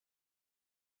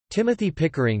Timothy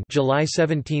Pickering (July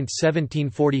 17,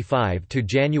 1745 to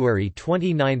January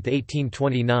 29,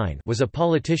 1829) was a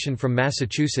politician from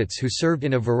Massachusetts who served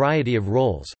in a variety of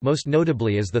roles, most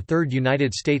notably as the third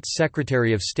United States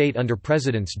Secretary of State under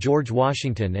Presidents George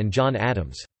Washington and John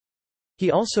Adams.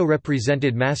 He also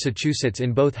represented Massachusetts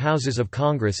in both houses of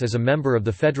Congress as a member of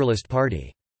the Federalist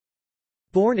Party.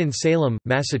 Born in Salem,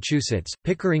 Massachusetts,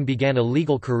 Pickering began a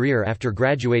legal career after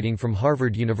graduating from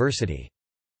Harvard University.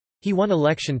 He won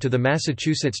election to the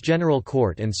Massachusetts General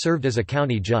Court and served as a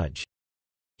county judge.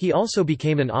 He also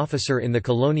became an officer in the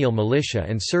colonial militia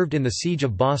and served in the Siege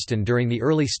of Boston during the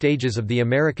early stages of the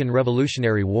American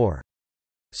Revolutionary War.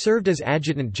 Served as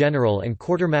Adjutant General and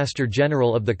Quartermaster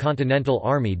General of the Continental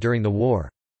Army during the war.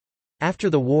 After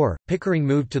the war, Pickering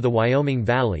moved to the Wyoming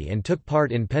Valley and took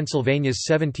part in Pennsylvania's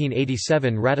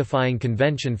 1787 ratifying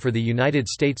convention for the United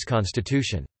States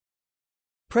Constitution.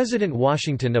 President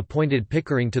Washington appointed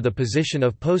Pickering to the position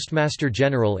of Postmaster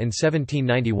General in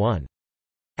 1791.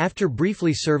 After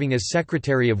briefly serving as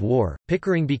Secretary of War,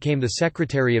 Pickering became the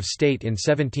Secretary of State in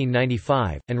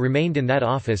 1795, and remained in that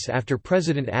office after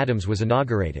President Adams was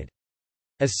inaugurated.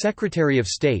 As Secretary of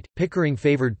State, Pickering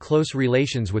favored close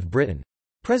relations with Britain.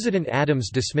 President Adams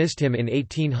dismissed him in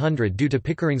 1800 due to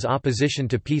Pickering's opposition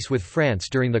to peace with France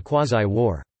during the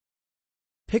Quasi-War.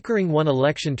 Pickering won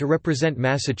election to represent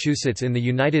Massachusetts in the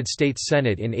United States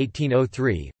Senate in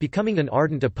 1803, becoming an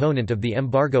ardent opponent of the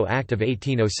Embargo Act of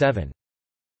 1807.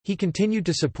 He continued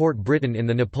to support Britain in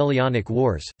the Napoleonic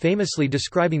Wars, famously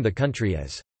describing the country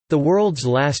as the world's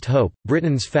last hope,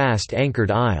 Britain's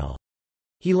fast-anchored isle.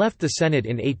 He left the Senate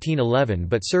in 1811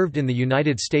 but served in the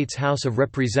United States House of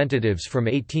Representatives from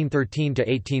 1813 to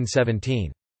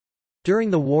 1817.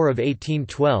 During the War of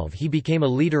 1812 he became a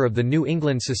leader of the New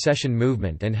England secession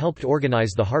movement and helped organize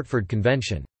the Hartford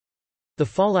Convention. The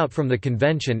fallout from the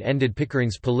convention ended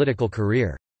Pickering's political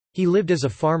career. He lived as a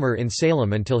farmer in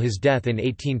Salem until his death in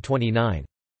 1829.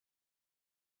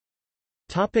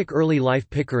 Early life.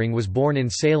 Pickering was born in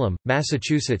Salem,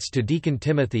 Massachusetts to Deacon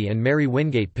Timothy and Mary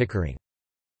Wingate Pickering.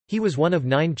 He was one of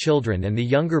 9 children and the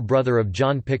younger brother of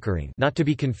John Pickering, not to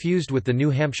be confused with the New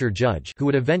Hampshire judge who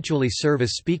would eventually serve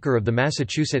as Speaker of the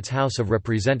Massachusetts House of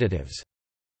Representatives.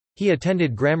 He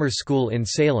attended grammar school in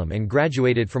Salem and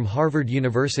graduated from Harvard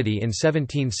University in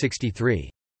 1763.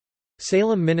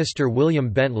 Salem minister William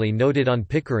Bentley noted on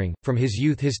Pickering, from his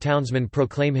youth his townsmen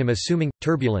proclaim him assuming,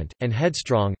 turbulent, and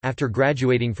headstrong. After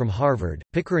graduating from Harvard,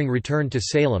 Pickering returned to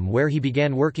Salem where he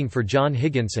began working for John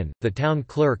Higginson, the town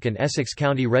clerk and Essex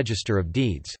County Register of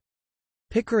Deeds.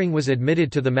 Pickering was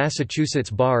admitted to the Massachusetts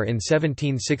bar in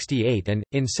 1768 and,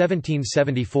 in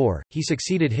 1774, he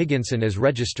succeeded Higginson as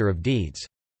Register of Deeds.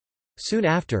 Soon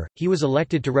after, he was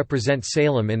elected to represent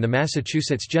Salem in the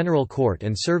Massachusetts General Court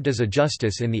and served as a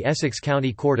justice in the Essex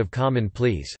County Court of Common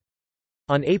Pleas.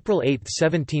 On April 8,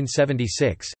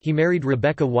 1776, he married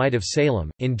Rebecca White of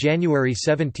Salem. In January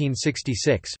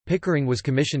 1766, Pickering was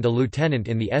commissioned a lieutenant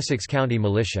in the Essex County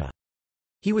Militia.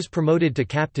 He was promoted to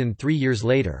captain 3 years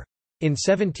later. In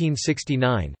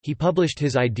 1769, he published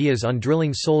his ideas on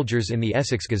drilling soldiers in the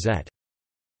Essex Gazette.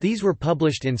 These were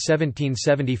published in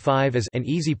 1775 as An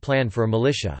Easy Plan for a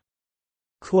Militia.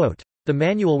 Quote, the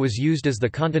manual was used as the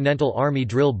Continental Army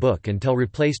drill book until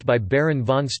replaced by Baron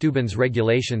von Steuben's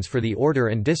regulations for the order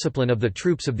and discipline of the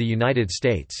troops of the United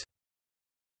States.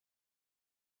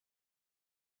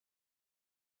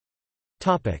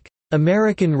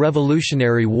 American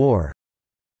Revolutionary War.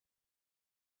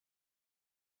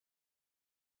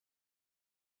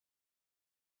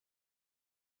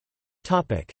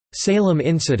 Salem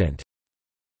Incident.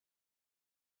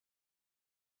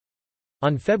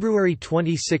 On February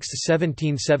 26,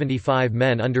 1775,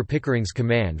 men under Pickering's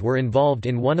command were involved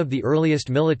in one of the earliest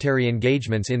military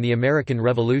engagements in the American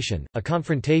Revolution, a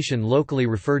confrontation locally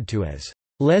referred to as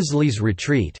Leslie's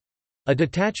Retreat. A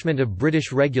detachment of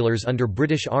British regulars under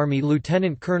British Army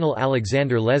Lieutenant Colonel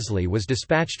Alexander Leslie was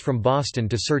dispatched from Boston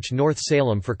to search North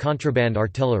Salem for contraband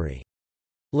artillery.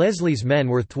 Leslie's men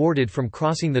were thwarted from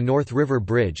crossing the North River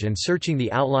Bridge and searching the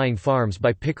outlying farms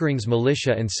by Pickering's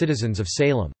militia and citizens of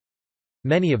Salem.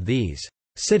 Many of these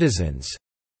citizens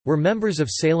were members of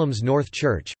Salem's North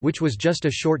Church, which was just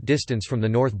a short distance from the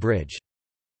North Bridge.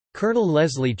 Colonel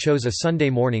Leslie chose a Sunday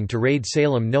morning to raid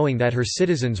Salem knowing that her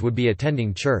citizens would be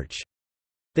attending church.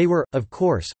 They were, of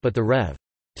course, but the Rev.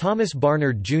 Thomas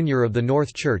Barnard Jr. of the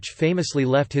North Church famously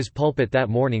left his pulpit that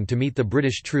morning to meet the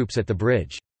British troops at the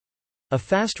bridge. A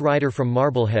fast rider from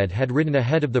Marblehead had ridden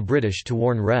ahead of the British to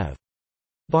warn Rev.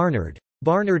 Barnard.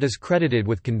 Barnard is credited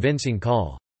with convincing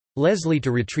call Leslie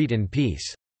to retreat in peace.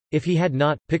 If he had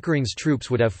not, Pickering's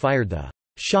troops would have fired the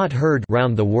shot heard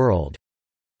round the world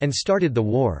and started the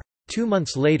war. 2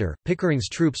 months later, Pickering's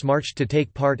troops marched to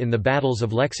take part in the battles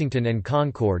of Lexington and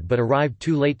Concord but arrived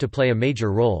too late to play a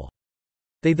major role.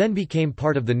 They then became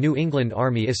part of the New England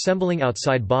Army assembling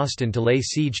outside Boston to lay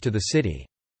siege to the city.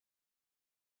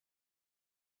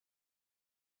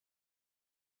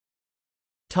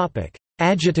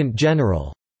 Adjutant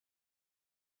General.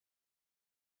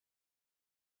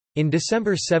 In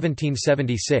December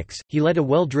 1776, he led a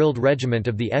well-drilled regiment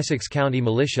of the Essex County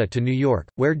Militia to New York,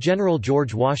 where General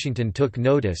George Washington took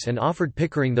notice and offered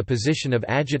Pickering the position of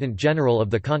Adjutant General of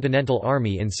the Continental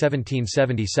Army in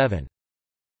 1777.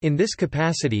 In this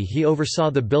capacity he oversaw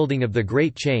the building of the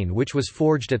Great Chain, which was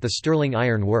forged at the Sterling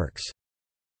Iron Works.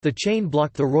 The chain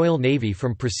blocked the Royal Navy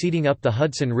from proceeding up the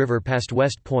Hudson River past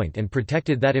West Point and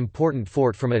protected that important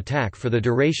fort from attack for the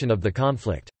duration of the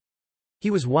conflict.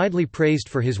 He was widely praised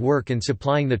for his work in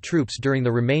supplying the troops during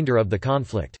the remainder of the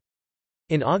conflict.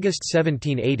 In August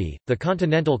 1780, the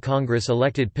Continental Congress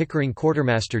elected Pickering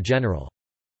Quartermaster General.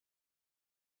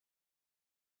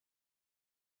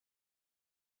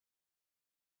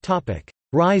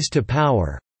 Rise to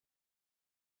power.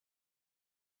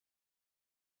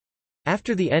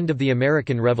 After the end of the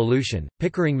American Revolution,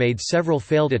 Pickering made several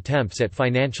failed attempts at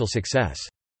financial success.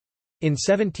 In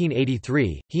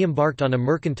 1783, he embarked on a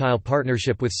mercantile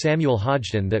partnership with Samuel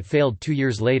Hodgdon that failed 2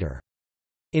 years later.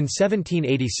 In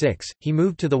 1786, he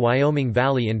moved to the Wyoming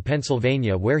Valley in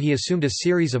Pennsylvania, where he assumed a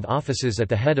series of offices at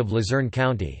the head of Luzerne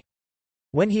County.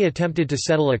 When he attempted to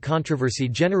settle a controversy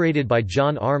generated by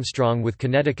John Armstrong with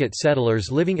Connecticut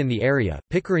settlers living in the area,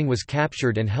 Pickering was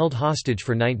captured and held hostage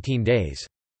for 19 days.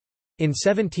 In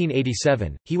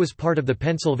 1787, he was part of the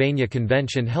Pennsylvania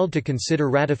Convention held to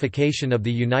consider ratification of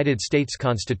the United States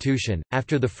Constitution.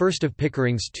 After the first of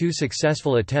Pickering's 2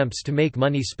 successful attempts to make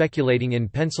money speculating in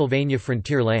Pennsylvania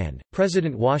frontier land,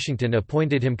 President Washington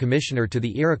appointed him commissioner to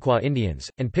the Iroquois Indians,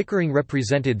 and Pickering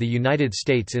represented the United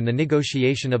States in the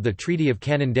negotiation of the Treaty of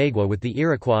Canandaigua with the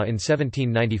Iroquois in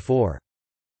 1794.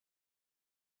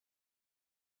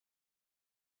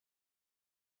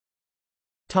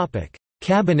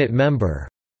 Cabinet member.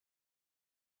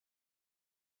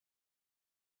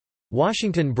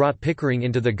 Washington brought Pickering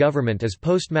into the government as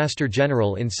Postmaster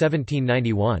General in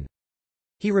 1791.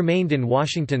 He remained in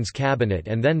Washington's cabinet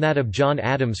and then that of John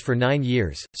Adams for 9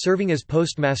 years, serving as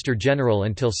Postmaster General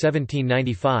until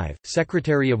 1795,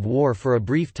 Secretary of War for a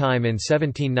brief time in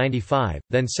 1795,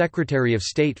 then Secretary of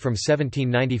State from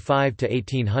 1795 to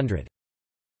 1800.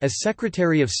 As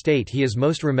Secretary of State he is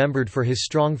most remembered for his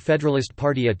strong Federalist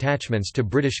Party attachments to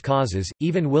British causes,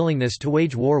 even willingness to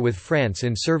wage war with France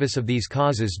in service of these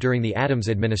causes during the Adams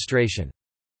administration.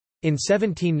 In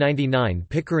 1799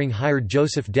 Pickering hired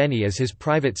Joseph Denny as his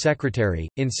private secretary.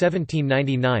 In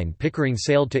 1799 Pickering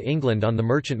sailed to England on the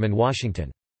merchantman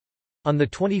Washington. On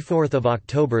 24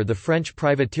 October the French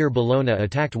privateer Bellona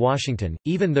attacked Washington,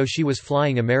 even though she was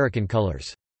flying American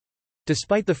colors.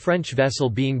 Despite the French vessel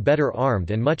being better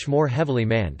armed and much more heavily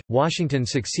manned, Washington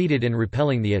succeeded in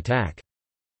repelling the attack.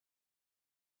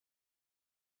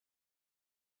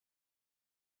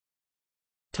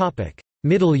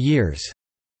 Middle years.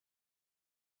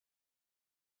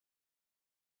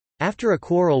 After a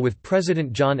quarrel with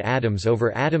President John Adams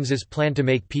over Adams's plan to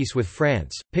make peace with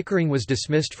France, Pickering was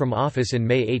dismissed from office in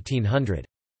May 1800.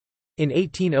 In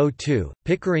 1802,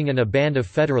 Pickering and a band of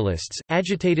Federalists,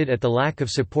 agitated at the lack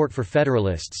of support for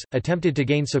Federalists, attempted to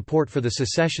gain support for the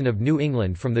secession of New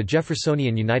England from the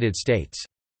Jeffersonian United States.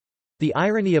 The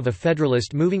irony of a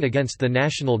Federalist moving against the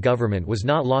national government was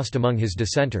not lost among his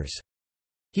dissenters.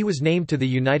 He was named to the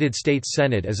United States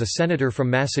Senate as a senator from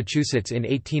Massachusetts in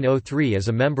 1803 as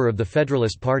a member of the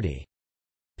Federalist Party.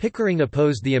 Pickering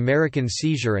opposed the American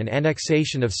seizure and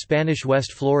annexation of Spanish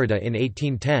West Florida in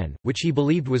 1810, which he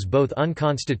believed was both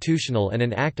unconstitutional and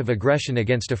an act of aggression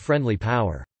against a friendly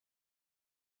power.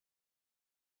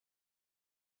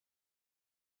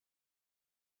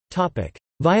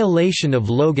 Violation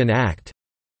of Logan Act.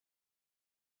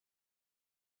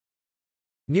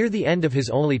 Near the end of his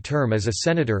only term as a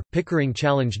senator, Pickering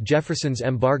challenged Jefferson's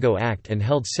Embargo Act and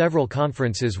held several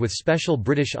conferences with Special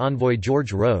British Envoy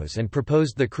George Rose and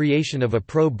proposed the creation of a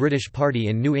pro-British party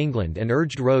in New England and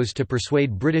urged Rose to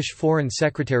persuade British Foreign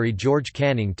Secretary George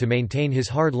Canning to maintain his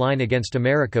hard line against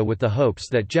America with the hopes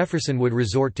that Jefferson would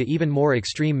resort to even more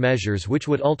extreme measures which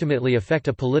would ultimately effect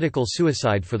a political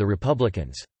suicide for the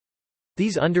Republicans.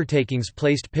 These undertakings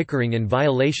placed Pickering in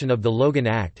violation of the Logan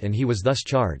Act and he was thus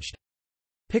charged.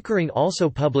 Pickering also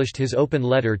published his open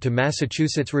letter to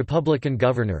Massachusetts Republican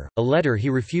governor, a letter he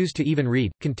refused to even read,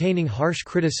 containing harsh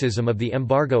criticism of the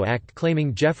Embargo Act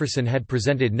claiming Jefferson had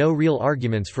presented no real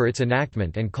arguments for its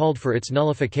enactment and called for its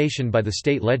nullification by the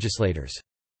state legislators.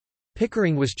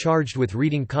 Pickering was charged with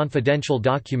reading confidential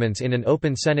documents in an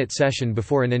open Senate session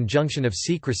before an injunction of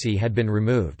secrecy had been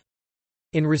removed.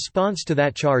 In response to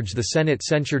that charge, the Senate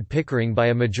censured Pickering by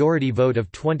a majority vote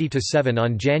of 20-7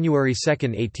 on January 2,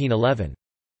 1811.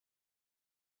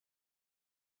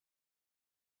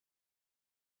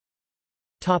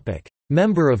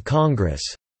 Member of Congress.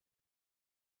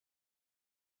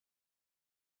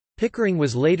 Pickering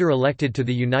was later elected to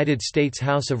the United States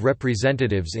House of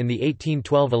Representatives in the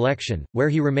 1812 election, where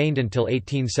he remained until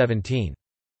 1817.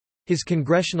 His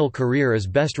congressional career is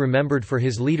best remembered for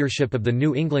his leadership of the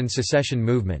New England secession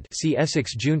movement, see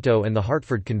Essex Junto and the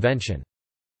Hartford Convention.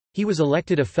 He was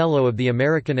elected a Fellow of the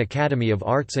American Academy of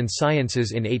Arts and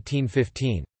Sciences in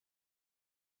 1815.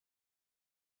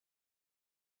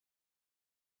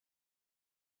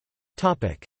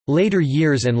 Later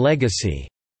years and legacy.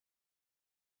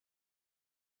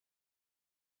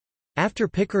 After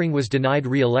Pickering was denied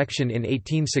re-election in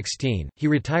 1816, he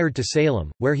retired to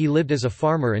Salem, where he lived as a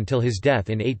farmer until his death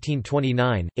in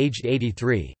 1829, aged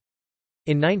 83.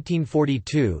 In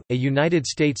 1942, a United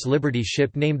States Liberty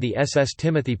ship named the SS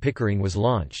Timothy Pickering was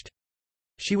launched.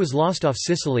 She was lost off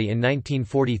Sicily in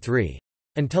 1943.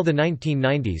 Until the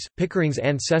 1990s, Pickering's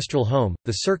ancestral home,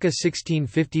 the circa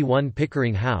 1651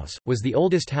 Pickering House, was the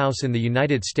oldest house in the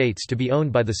United States to be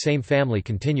owned by the same family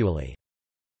continually.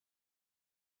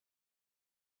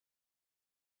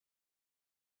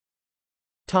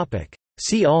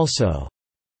 See also: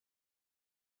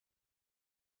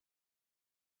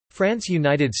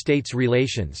 France–United States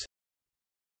relations,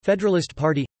 Federalist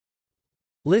Party,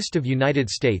 List of United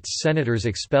States senators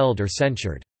expelled or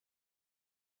censured.